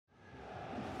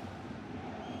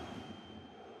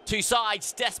Two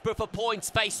sides desperate for points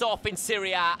face off in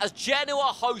Serie A as Genoa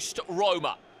host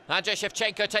Roma. Andrzej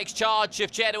Shevchenko takes charge of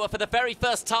Genoa for the very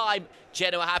first time.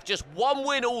 Genoa have just one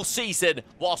win all season,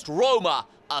 whilst Roma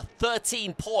are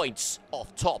 13 points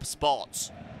off top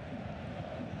spots.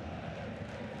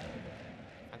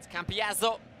 And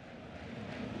Campionato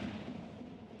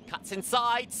cuts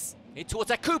inside, in towards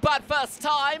Akuban first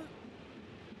time.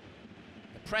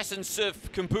 The presence of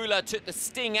Kumbula took the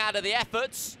sting out of the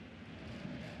efforts.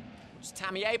 It's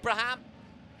Tammy Abraham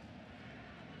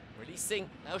releasing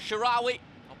El Shaarawy.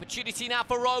 Opportunity now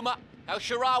for Roma. El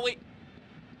Shaarawy.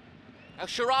 El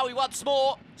Shaarawy once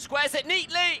more. Squares it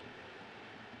neatly.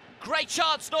 Great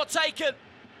chance not taken.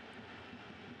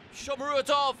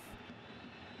 Shomurodov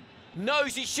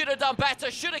knows he should have done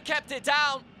better. Should have kept it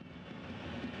down.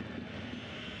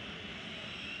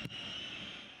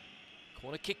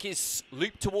 Corner kick is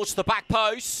looped towards the back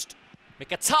post.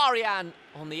 Mkhitaryan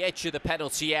on the edge of the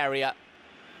penalty area.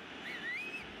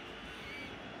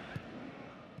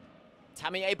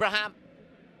 Tammy Abraham.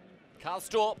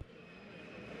 Karlstorp.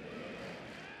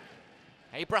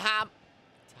 Abraham.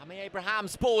 Tammy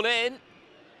Abraham's ball in.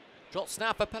 Drops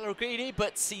now for Pellegrini,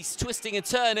 but he's twisting and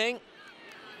turning.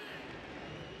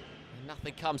 And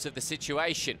nothing comes of the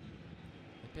situation.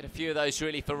 A bit a few of those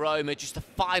really for Roma. Just the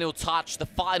final touch, the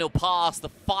final pass, the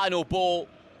final ball.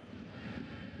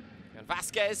 And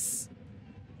Vasquez.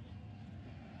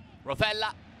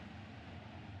 Rovella.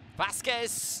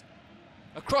 Vasquez.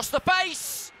 Across the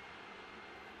face.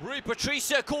 Rui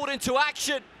Patricio called into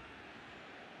action.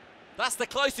 That's the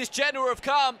closest Genoa have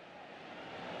come.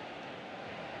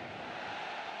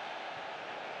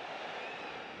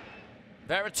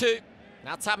 Veretout.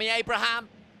 Now Tammy Abraham.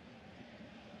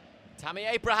 Tammy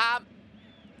Abraham.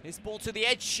 His ball to the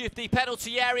edge of the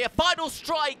penalty area. Final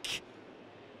strike.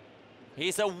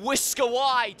 He's a whisker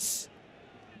wide.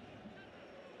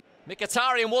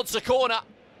 Mkhitaryan wants a corner.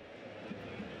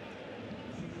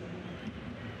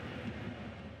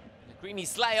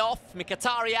 Greeni's layoff.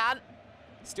 Mkhitaryan.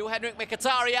 Still Henrik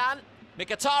Mkhitaryan.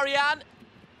 Mkhitaryan.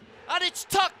 And it's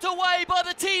tucked away by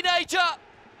the teenager.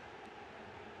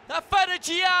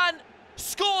 Afenaa-Gyan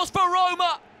scores for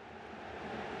Roma.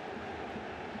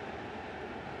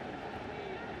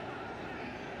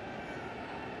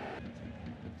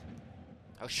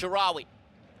 El Shaarawy.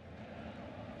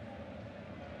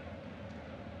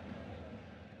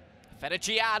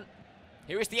 Afenaa-Gyan.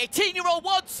 Here is the 18-year-old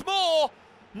once more.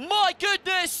 My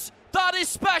goodness, that is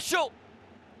special.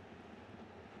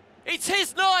 It's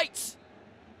his night.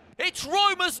 It's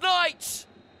Roma's night.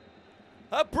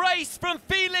 A brace from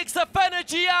Felix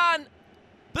Afenaa-Gyan,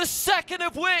 the second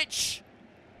of which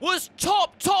was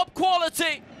top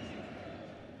quality.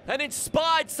 An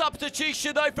inspired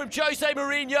substitution though from Jose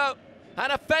Mourinho,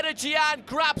 and Afenaa-Gyan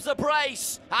grabs a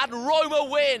brace and Roma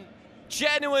win.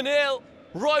 Genoa 0,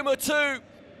 Roma 2.